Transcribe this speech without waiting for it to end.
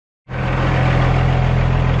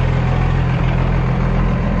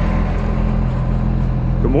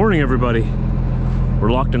Good morning, everybody. We're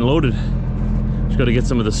locked and loaded. Just got to get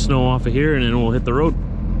some of the snow off of here and then we'll hit the road.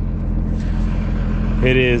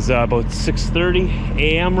 It is about 6:30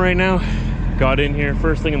 a.m. right now. Got in here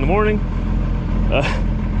first thing in the morning.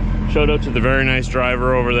 Shout out to the very nice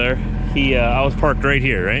driver over there. I was parked right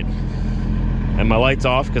here, right? And my light's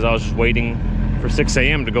off because I was just waiting for 6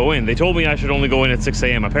 a.m. to go in. They told me I should only go in at 6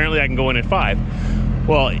 a.m. Apparently I can go in at 5.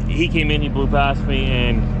 Well, he came in, he blew past me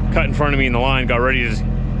and cut in front of me in the line, got ready to just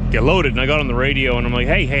get loaded. And I got on the radio and I'm like,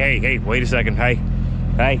 hey, wait a second. Hey,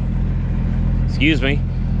 excuse me.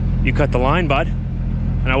 You cut the line, bud?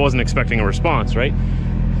 And I wasn't expecting a response, right?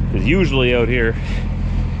 Because usually out here,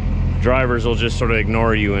 drivers will just sort of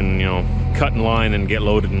ignore you and, you know, cut in line and get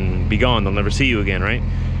loaded and be gone. They'll never see you again, right?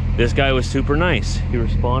 This guy was super nice. He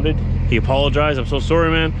responded. He apologized. I'm so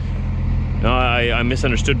sorry, man. No, I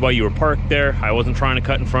misunderstood why you were parked there. I wasn't trying to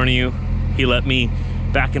cut in front of you. He let me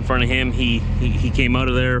back in front of him. He came out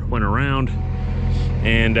of there, went around,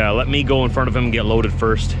 and let me go in front of him and get loaded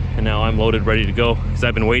first. And now I'm loaded, ready to go, because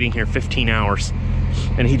I've been waiting here 15 hours.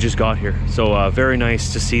 And he just got here. So very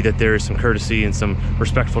nice to see that there is some courtesy and some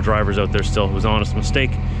respectful drivers out there still. It was an honest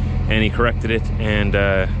mistake, and he corrected it and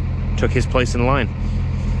took his place in line.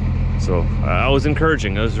 So I was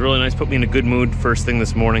encouraging. It was really nice. Put me in a good mood first thing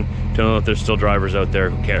this morning to know that there's still drivers out there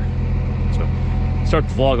who care. So start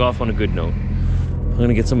the vlog off on a good note. I'm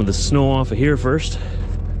gonna get some of the snow off of here first,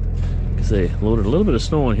 because they loaded a little bit of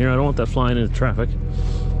snow in here. I don't want that flying into traffic.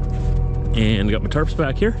 And got my tarps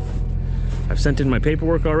back here. I've sent in my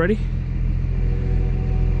paperwork already.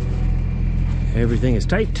 Everything is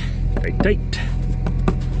tight, tight, tight,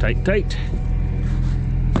 tight, tight,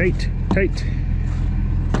 tight, tight,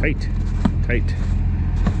 tight, tight,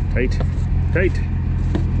 tight, tight,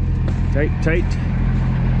 tight, tight,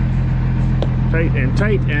 tight, and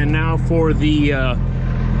tight. And now for the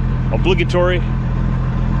obligatory,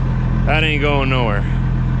 that ain't going nowhere,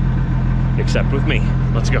 except with me.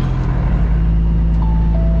 Let's go.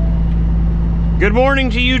 Good morning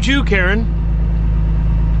to you too, Karen.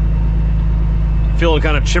 Feeling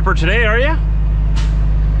kind of chipper today, are you?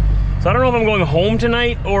 So I don't know if I'm going home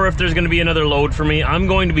tonight or if there's going to be another load for me. I'm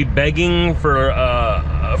going to be begging for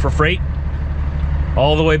freight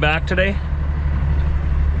all the way back today.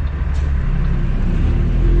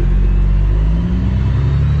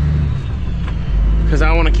 Because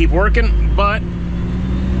I want to keep working, but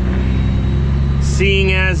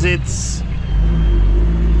seeing as it's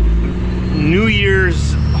New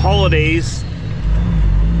Year's holidays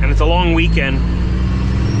and it's a long weekend,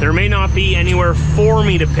 there may not be anywhere for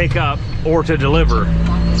me to pick up or to deliver.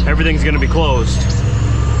 Everything's going to be closed.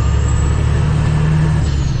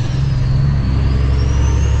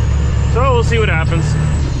 So we'll see what happens.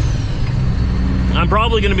 I'm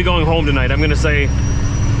probably going to be going home tonight. I'm going to say,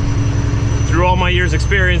 through all my years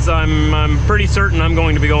experience, I'm pretty certain I'm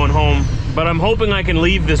going to be going home, but I'm hoping I can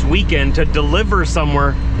leave this weekend to deliver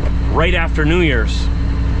somewhere right after New Year's.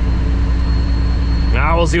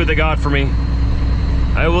 Now we'll see what they got for me.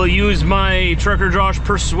 I will use my Trucker Josh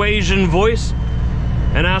persuasion voice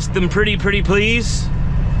and ask them pretty please.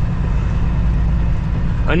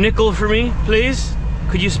 A nickel for me, please?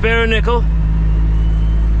 Could you spare a nickel?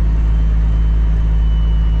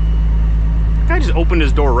 The guy just opened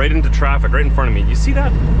his door right into traffic, right in front of me. You see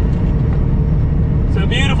that? It's a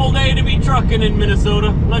beautiful day to be trucking in Minnesota.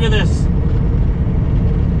 Look at this.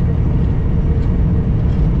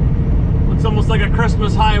 It's almost like a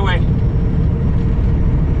Christmas highway.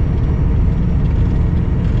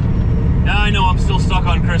 Yeah, I know I'm still stuck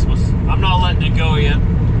on Christmas. I'm not letting it go yet.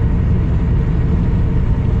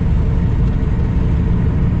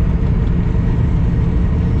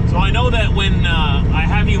 So I know that when I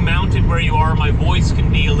have you mounted where you are, my voice can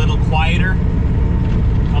be a little quieter.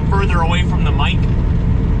 I'm further away from the mic.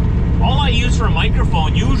 All I use for a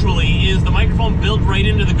microphone usually is the microphone built right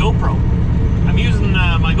into the GoPro. I'm using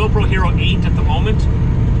my GoPro Hero 8 at the moment.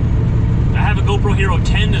 I have a GoPro Hero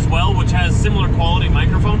 10 as well, which has similar quality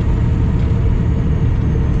microphone.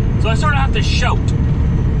 So I sort of have to shout.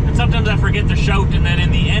 And sometimes I forget to shout, and then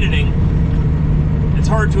in the editing, it's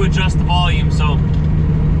hard to adjust the volume. So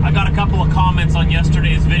I got a couple of comments on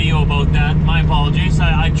yesterday's video about that. My apologies.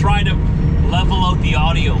 I try to level out the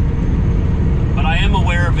audio, but I am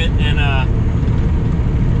aware of it, and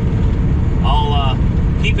I'll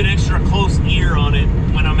keep an extra close ear on it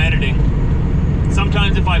when I'm editing.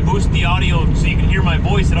 Sometimes if I boost the audio so you can hear my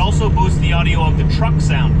voice, it also boosts the audio of the truck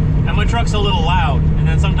sound. And my truck's a little loud, and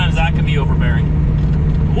then sometimes that can be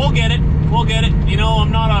overbearing. We'll get it. We'll get it. You know,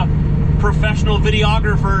 I'm not a professional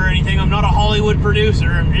videographer or anything. I'm not a Hollywood producer.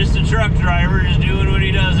 I'm just a truck driver, just doing what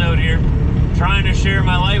he does out here. Trying to share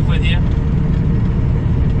my life with you.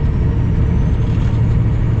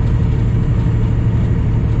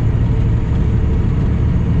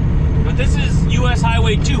 US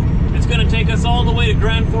Highway 2. It's going to take us all the way to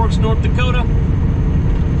Grand Forks, North Dakota.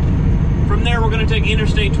 From there, we're going to take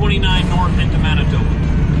Interstate 29 north into Manitoba.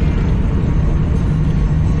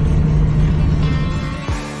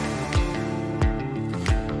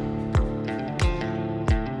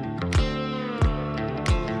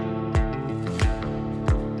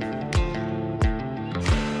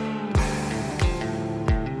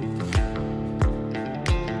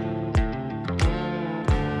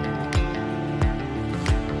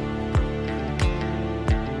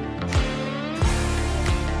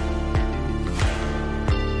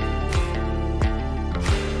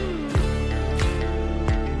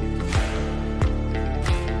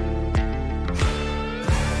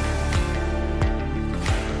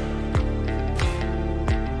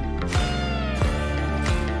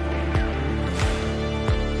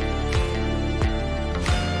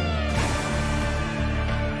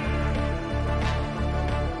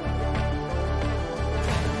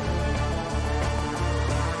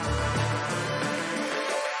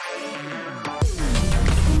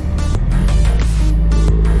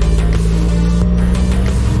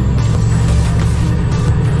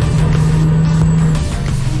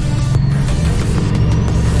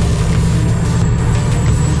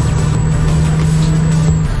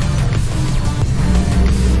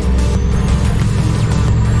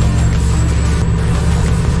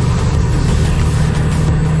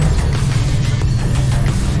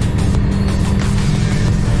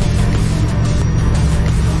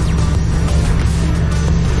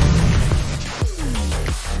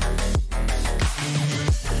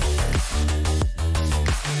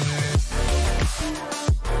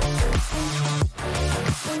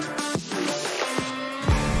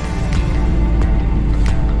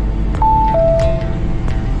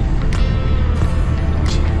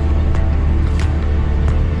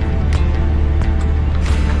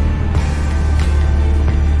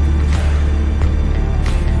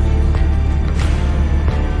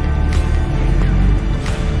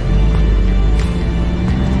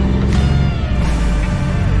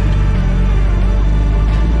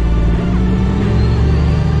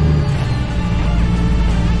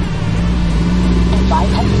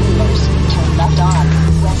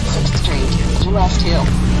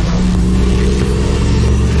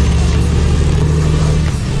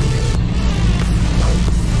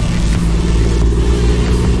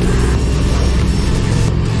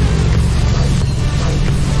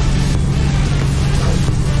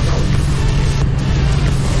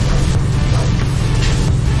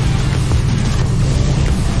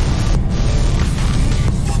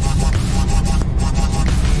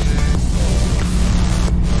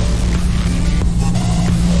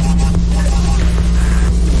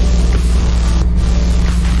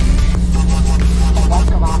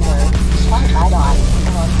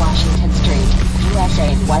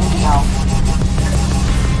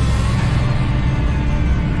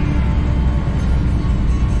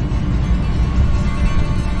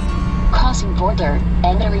 border,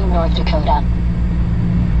 entering North Dakota.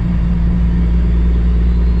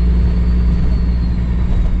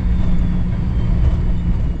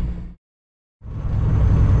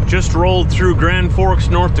 Just rolled through Grand Forks,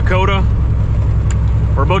 North Dakota.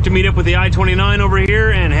 We're about to meet up with the I-29 over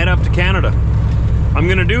here and head up to Canada. I'm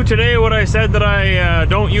gonna do today what I said that I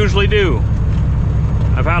don't usually do.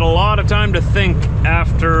 I've had a lot of time to think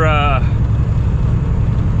after I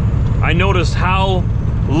noticed how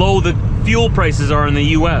low the fuel prices are in the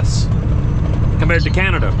US compared to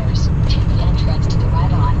Canada.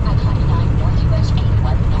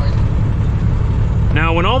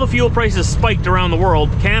 Now, when all the fuel prices spiked around the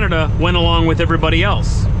world, Canada went along with everybody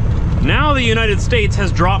else. Now the United States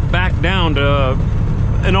has dropped back down to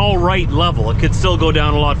an all right level. It could still go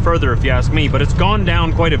down a lot further if you ask me, but it's gone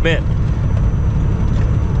down quite a bit.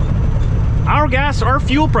 Our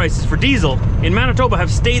fuel prices for diesel in Manitoba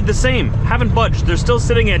have stayed the same, haven't budged. They're still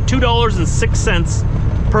sitting at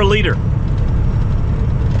 $2.06 per liter.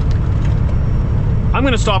 I'm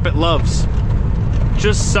gonna stop at Love's,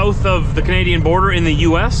 just south of the Canadian border in the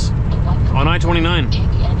US, on I-29. Take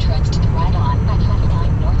the entrance to the right on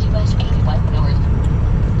I-29 North US 81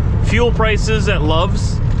 North. Fuel prices at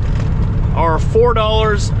Love's are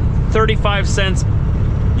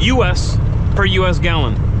 $4.35 US per US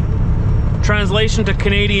gallon. Translation to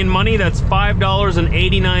Canadian money, that's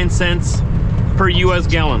 $5.89 per US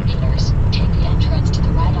gallon. Take the entrance to the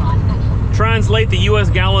right on. Translate the US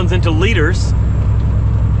gallons into liters,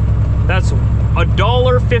 that's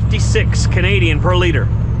 $1.56 Canadian per liter.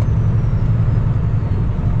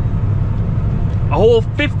 A whole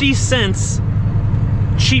 50 cents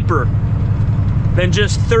cheaper than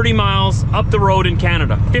just 30 miles up the road in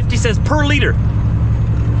Canada. 50 cents per liter.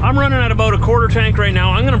 I'm running at about a quarter tank right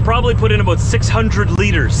now. I'm gonna probably put in about 600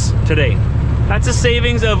 liters today. That's a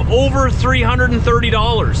savings of over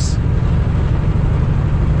 $330.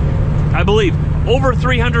 I believe, over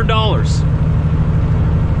 $300.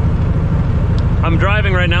 I'm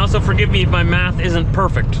driving right now, so forgive me if my math isn't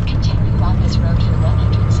perfect. Continue on this road for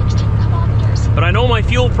 116 kilometers. But I know my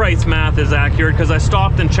fuel price math is accurate because I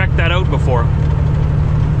stopped and checked that out before.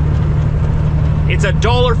 It's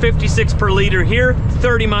 $1.56 per liter here,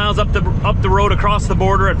 30 miles up the road across the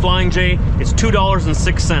border at Flying J, it's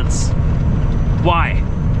 $2.06. Why?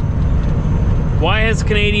 Why has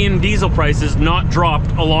Canadian diesel prices not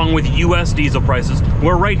dropped along with US diesel prices?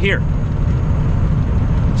 We're right here.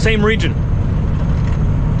 Same region.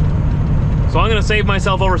 So I'm gonna save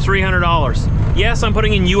myself over $300. Yes, I'm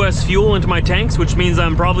putting in US fuel into my tanks, which means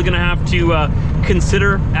I'm probably gonna have to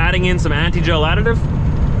consider adding in some anti-gel additive.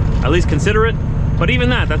 At least consider it. But even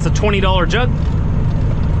that's a $20 jug.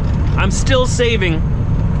 I'm still saving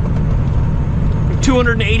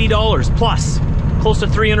 $280 plus, close to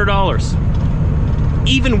 $300.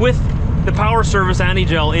 Even with the Power Service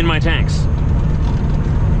anti-gel in my tanks.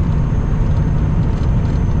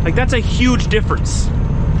 Like, that's a huge difference.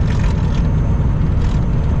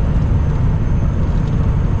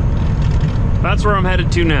 That's where I'm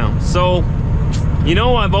headed to now. So, you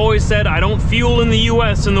know, I've always said I don't fuel in the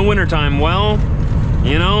US in the wintertime. Well,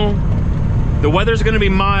 you know, the weather's gonna be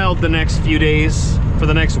mild the next few days for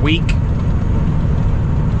the next week.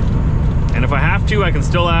 And if I have to, I can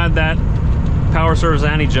still add that Power Service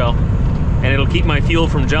anti-gel and it'll keep my fuel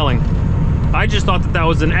from gelling. I just thought that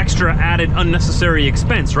was an extra added unnecessary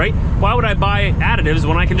expense, right? Why would I buy additives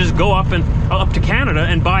when I can just go up to Canada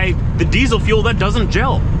and buy the diesel fuel that doesn't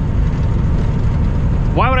gel?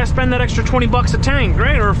 Why would I spend that extra 20 bucks a tank,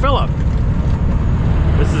 right? Or a fill up?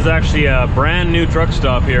 This is actually a brand new truck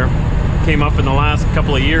stop here. Came up in the last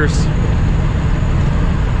couple of years.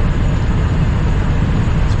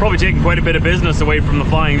 It's probably taken quite a bit of business away from the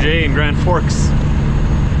Flying J in Grand Forks.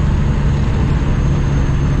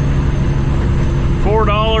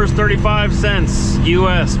 $4.35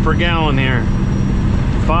 US per gallon here.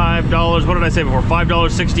 $5, what did I say before?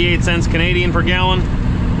 $5.68 Canadian per gallon.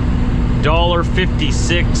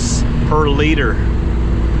 $1.56 per liter.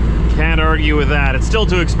 Can't argue with that. It's still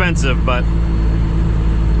too expensive, but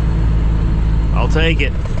I'll take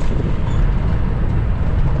it.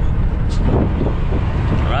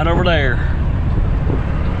 Right over there.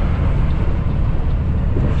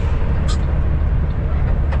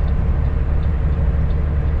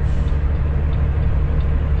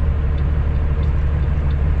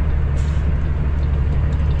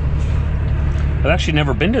 I've actually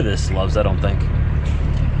never been to this, Loves, I don't think.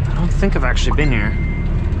 I don't think I've actually been here.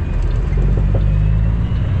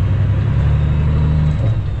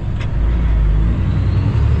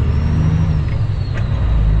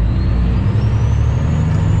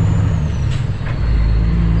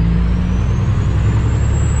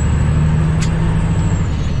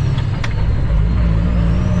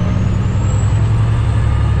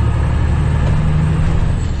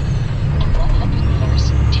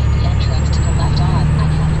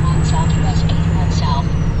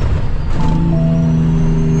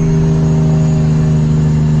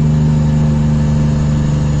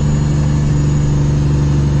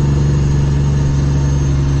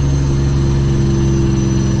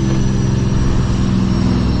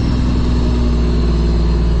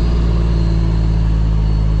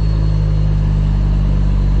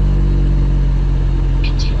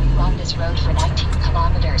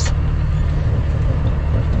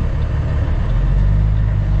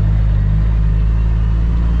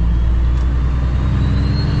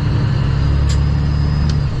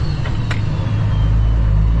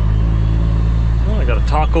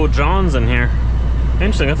 Taco John's in here.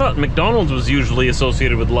 Interesting. I thought McDonald's was usually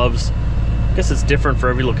associated with Loves. I guess it's different for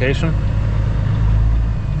every location.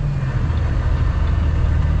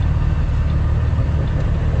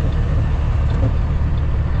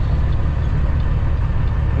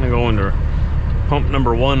 I'm gonna go into pump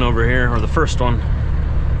number 1 over here, or the first one.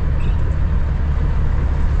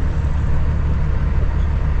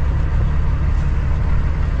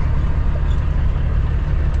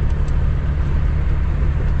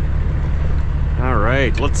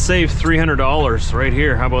 Alright, let's save $300 right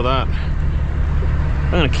here. How about that?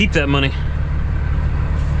 I'm gonna keep that money.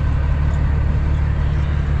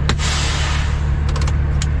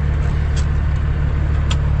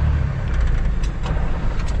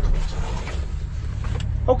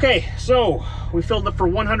 Okay, so we filled up for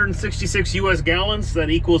 166 US gallons. That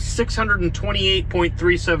equals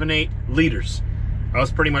 628.378 liters. I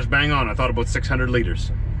was pretty much bang on. I thought about 600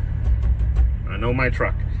 liters. I know my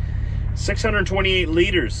truck. 628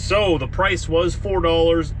 liters. So the price was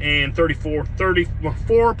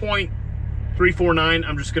 $4.349.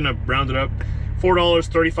 I'm just gonna round it up.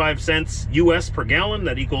 $4.35 US per gallon.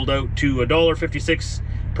 That equaled out to $1.56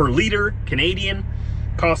 per liter Canadian.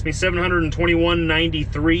 Cost me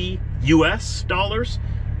 $721.93 US dollars,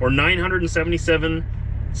 or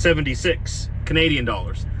 $977.76 Canadian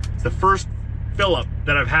dollars. It's the first fill up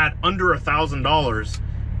that I've had under $1,000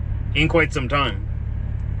 in quite some time.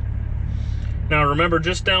 Now remember,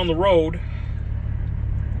 just down the road,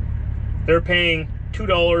 they're paying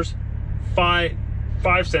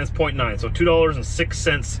 $2.05.9, so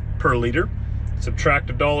 $2.06 per liter. Subtract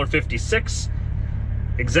 $1.56,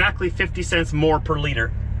 exactly 50 cents more per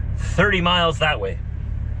liter, 30 miles that way.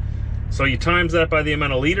 So you times that by the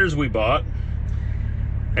amount of liters we bought,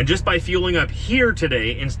 and just by fueling up here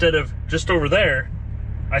today instead of just over there,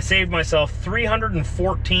 I saved myself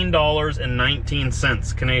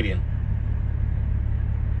 $314.19 Canadian.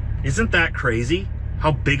 Isn't that crazy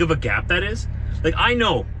how big of a gap that is? Like, I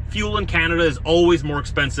know fuel in Canada is always more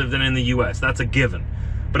expensive than in the US. That's a given.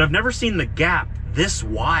 But I've never seen the gap this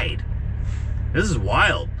wide. This is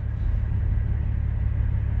wild.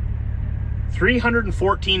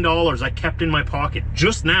 $314 I kept in my pocket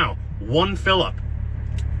just now. One fill up.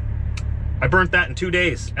 I burnt that in 2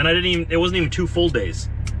 days, and it wasn't even 2 full days.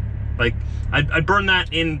 Like, I burn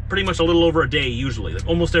that in pretty much a little over a day usually, like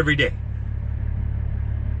almost every day.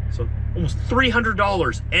 So almost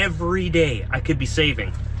 $300 every day I could be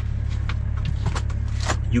saving.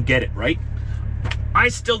 You get it, right? I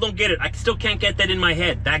still don't get it. I still can't get that in my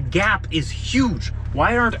head. That gap is huge.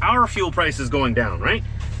 Why aren't our fuel prices going down, right?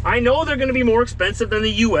 I know they're gonna be more expensive than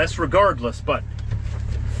the US regardless, but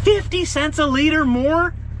 50 cents a liter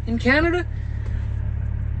more in Canada?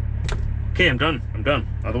 Okay, I'm done. I'm done.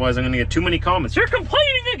 Otherwise I'm gonna get too many comments. You're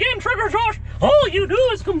complaining again, Trigger Josh. All you do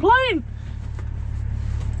is complain.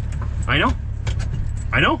 I know.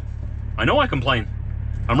 I know. I know I complain.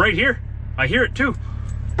 I'm right here. I hear it too.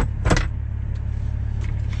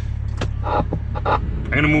 I'm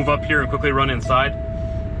gonna move up here and quickly run inside.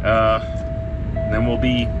 And then we'll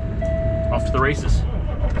be off to the races.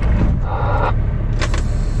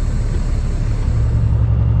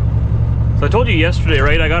 So I told you yesterday,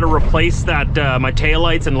 right? I got to replace that my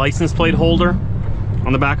taillights and license plate holder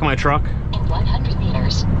on the back of my truck. In 100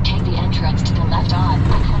 meters, take the entrance to the left on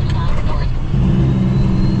 129 North.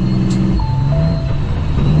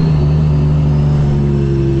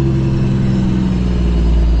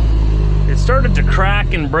 It started to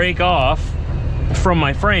crack and break off from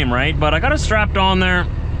my frame, right? But I got it strapped on there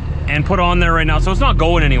and put on there right now, so it's not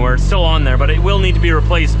going anywhere. It's still on there, but it will need to be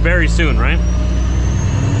replaced very soon, right?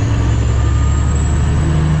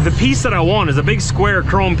 The piece that I want is a big square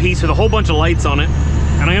chrome piece with a whole bunch of lights on it,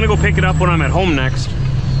 and I'm gonna go pick it up when I'm at home next.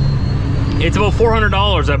 It's about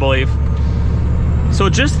 $400, I believe. So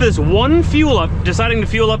just this one fuel up, deciding to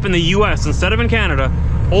fuel up in the US instead of in Canada,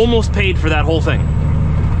 almost paid for that whole thing.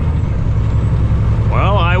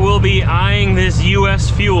 Well, I will be eyeing this US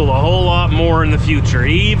fuel a whole lot more in the future.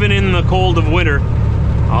 Even in the cold of winter,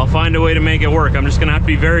 I'll find a way to make it work. I'm just gonna have to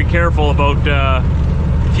be very careful about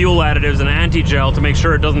fuel additives and anti-gel to make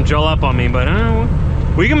sure it doesn't gel up on me, but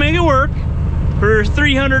we can make it work. For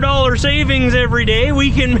 $300 savings every day,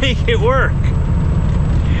 we can make it work.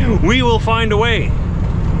 We will find a way.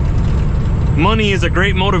 Money is a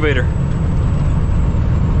great motivator.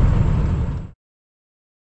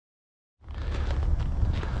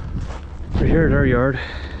 We're here at our yard,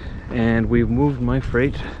 and we've moved my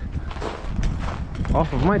freight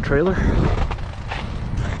off of my trailer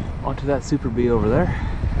onto that Super B over there,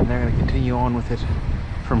 and they're going to continue on with it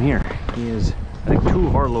from here. He is, I think, 2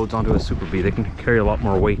 of our loads onto a Super B. They can carry a lot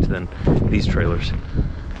more weight than these trailers.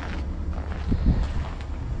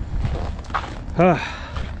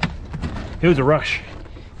 It was a rush.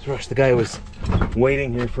 It was a rush. The guy was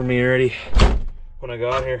waiting here for me already when I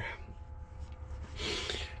got here.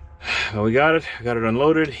 Well, we got it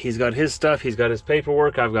unloaded. He's got his stuff, he's got his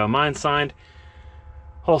paperwork, I've got mine signed.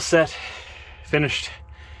 All set, finished.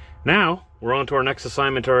 Now, we're on to our next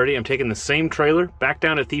assignment already. I'm taking the same trailer back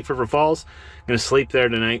down to Thief River Falls. I'm gonna sleep there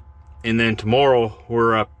tonight, and then tomorrow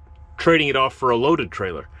we're trading it off for a loaded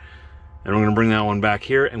trailer. And we're gonna bring that one back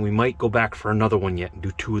here, and we might go back for another one yet and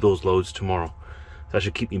do 2 of those loads tomorrow. So that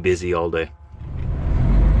should keep me busy all day.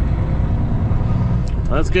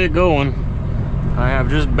 Let's get going. I have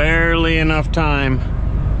just barely enough time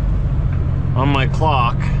on my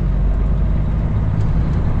clock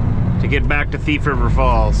to get back to Thief River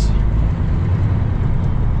Falls.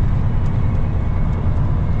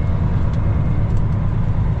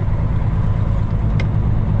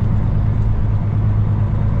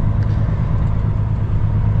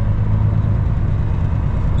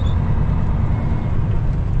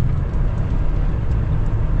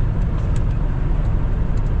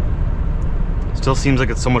 Still seems like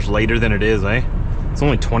it's so much later than it is, eh? It's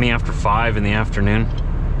only 20 after 5 in the afternoon.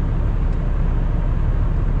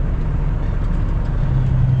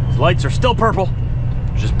 These lights are still purple.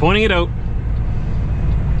 Just pointing it out.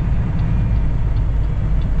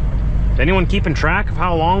 Is anyone keeping track of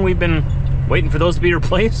how long we've been waiting for those to be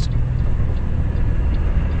replaced?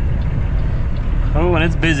 Oh, and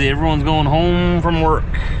it's busy. Everyone's going home from work.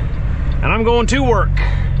 And I'm going to work.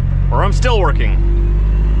 Or I'm still working.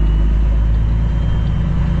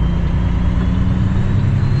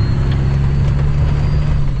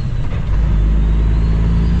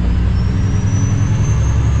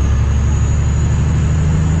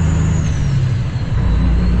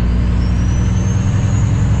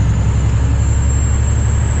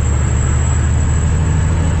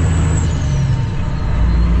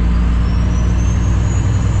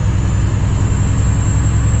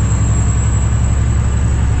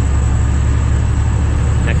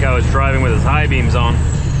 Driving with his high beams on.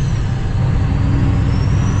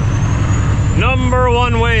 Number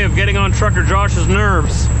one way of getting on Trucker Josh's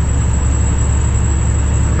nerves.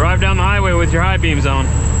 Drive down the highway with your high beams on.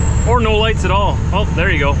 Or no lights at all. Oh,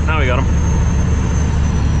 there you go. Now we got them.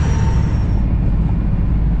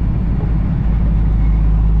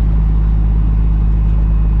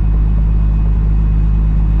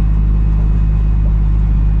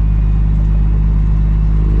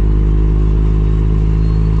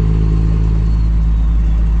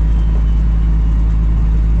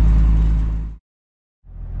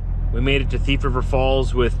 Made it to Thief River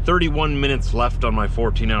Falls with 31 minutes left on my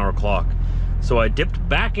 14-hour clock. So I dipped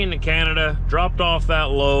back into Canada, dropped off that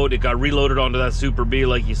load. It got reloaded onto that Super B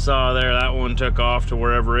like you saw there. That one took off to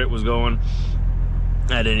wherever it was going.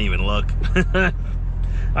 I didn't even look.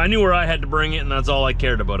 I knew where I had to bring it, and that's all I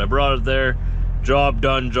cared about. I brought it there. Job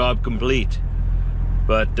done, job complete.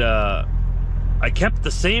 But I kept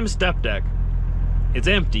the same step deck. It's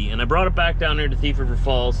empty, and I brought it back down here to Thief River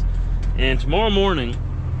Falls. And tomorrow morning,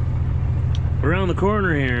 around the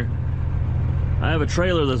corner here, I have a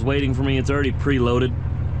trailer that's waiting for me. It's already preloaded,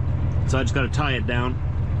 so I just got to tie it down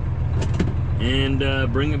and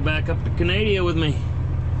bring it back up to Canada with me.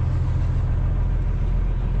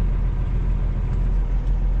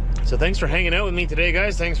 So thanks for hanging out with me today,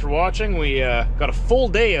 guys. Thanks for watching. We got a full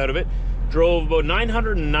day out of it. Drove about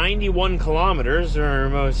 991 kilometers, or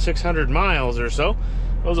about 600 miles or so.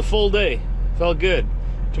 It was a full day. Felt good.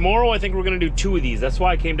 Tomorrow, I think we're going to do 2 of these. That's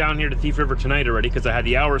why I came down here to Thief River tonight already, because I had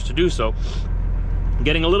the hours to do so. I'm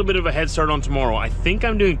getting a little bit of a head start on tomorrow. I think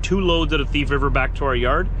I'm doing 2 loads out of Thief River back to our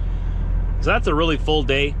yard. So that's a really full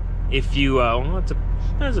day. If you, well,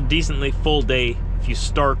 that's a decently full day if you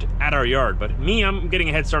start at our yard. But me, I'm getting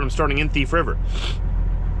a head start. I'm starting in Thief River.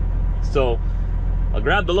 So I'll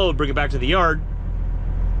grab the load, bring it back to the yard,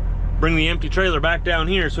 bring the empty trailer back down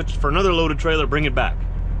here, switch for another loaded trailer, bring it back.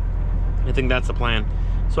 I think that's the plan.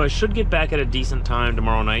 So I should get back at a decent time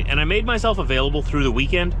tomorrow night. And I made myself available through the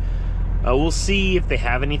weekend. We'll see if they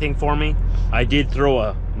have anything for me. I did throw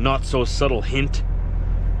a not so subtle hint.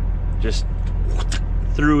 Just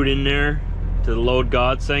threw it in there to the load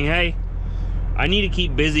god saying, hey, I need to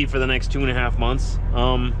keep busy for the next 2.5 months.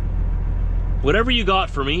 Whatever you got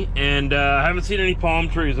for me. And I haven't seen any palm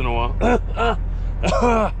trees in a while.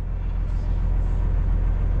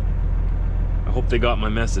 I hope they got my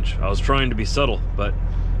message. I was trying to be subtle, but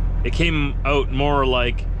it came out more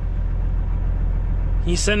like,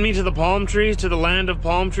 he sent me to the palm trees, to the land of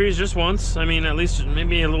palm trees just once. I mean, at least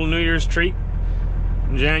maybe a little New Year's treat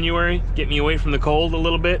in January. Get me away from the cold a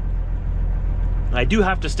little bit. I do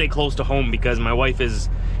have to stay close to home because my wife is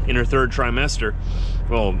in her 3rd trimester.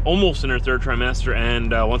 Well, almost in her 3rd trimester,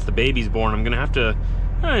 and once the baby's born, I'm going to have to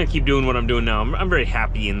keep doing what I'm doing now. I'm very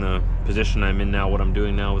happy in the position I'm in now, what I'm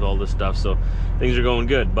doing now with all this stuff, so things are going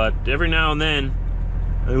good. But every now and then,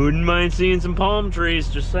 I wouldn't mind seeing some palm trees,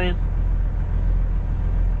 just saying.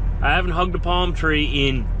 I haven't hugged a palm tree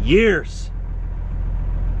in years.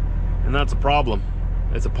 And that's a problem.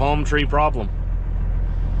 It's a palm tree problem.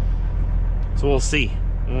 So we'll see.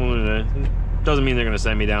 Doesn't mean they're going to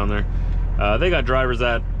send me down there. They got drivers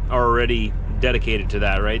that are already dedicated to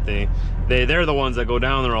that, right? They're the ones that go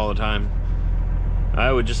down there all the time.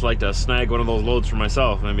 I would just like to snag one of those loads for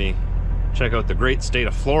myself. Maybe check out the great state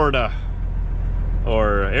of Florida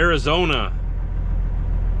or Arizona.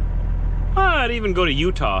 I'd even go to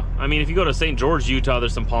Utah. I mean, if you go to St. George, Utah,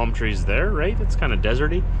 there's some palm trees there, right? It's kind of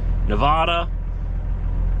deserty. Nevada.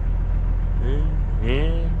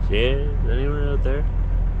 Yeah, anywhere out there.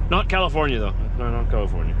 Not California, though. No, not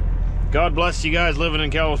California. God bless you guys living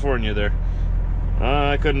in California there.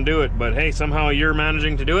 I couldn't do it, but hey, somehow you're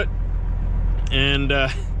managing to do it. And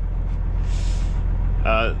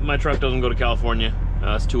My truck doesn't go to California.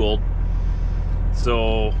 It's too old.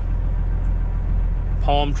 So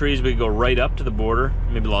palm trees, we could go right up to the border.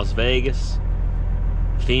 Maybe Las Vegas,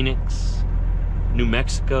 Phoenix, New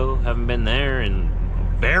Mexico. Haven't been there in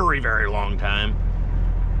a very, very long time.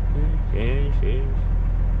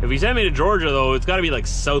 If you send me to Georgia, though, it's got to be like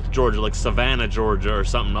South Georgia, like Savannah, Georgia or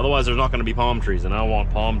something. Otherwise, there's not going to be palm trees, and I don't want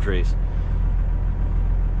palm trees.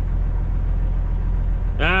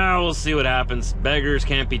 We'll see what happens. Beggars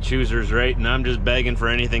can't be choosers, right? And I'm just begging for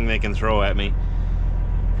anything they can throw at me.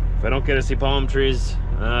 If I don't get to see palm trees,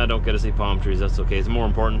 I don't get to see palm trees. That's okay. It's more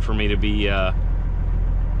important for me to be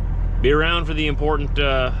around for the important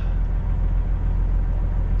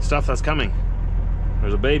stuff that's coming.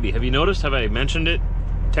 There's a baby. Have you noticed? Have I mentioned it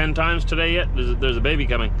 10 times today yet? There's a baby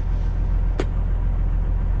coming.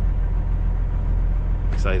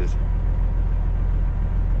 Excited.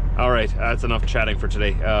 All right, that's enough chatting for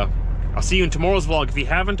today. I'll see you in tomorrow's vlog. If you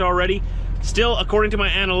haven't already, still, according to my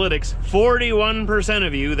analytics, 41%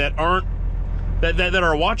 of you that aren't that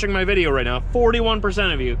are watching my video right now,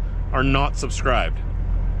 41% of you are not subscribed.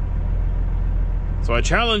 So I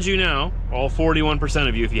challenge you now, all 41%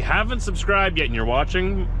 of you, if you haven't subscribed yet and you're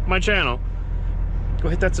watching my channel, go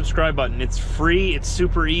hit that subscribe button. It's free, it's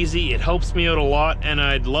super easy, it helps me out a lot, and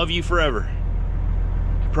I'd love you forever.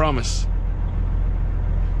 I promise.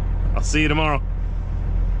 I'll see you tomorrow.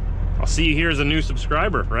 I'll see you here as a new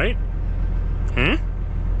subscriber, right? Huh?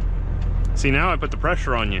 See, now I put the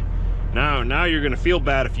pressure on you. Now you're gonna feel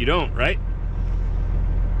bad if you don't, right?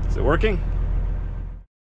 Is it working?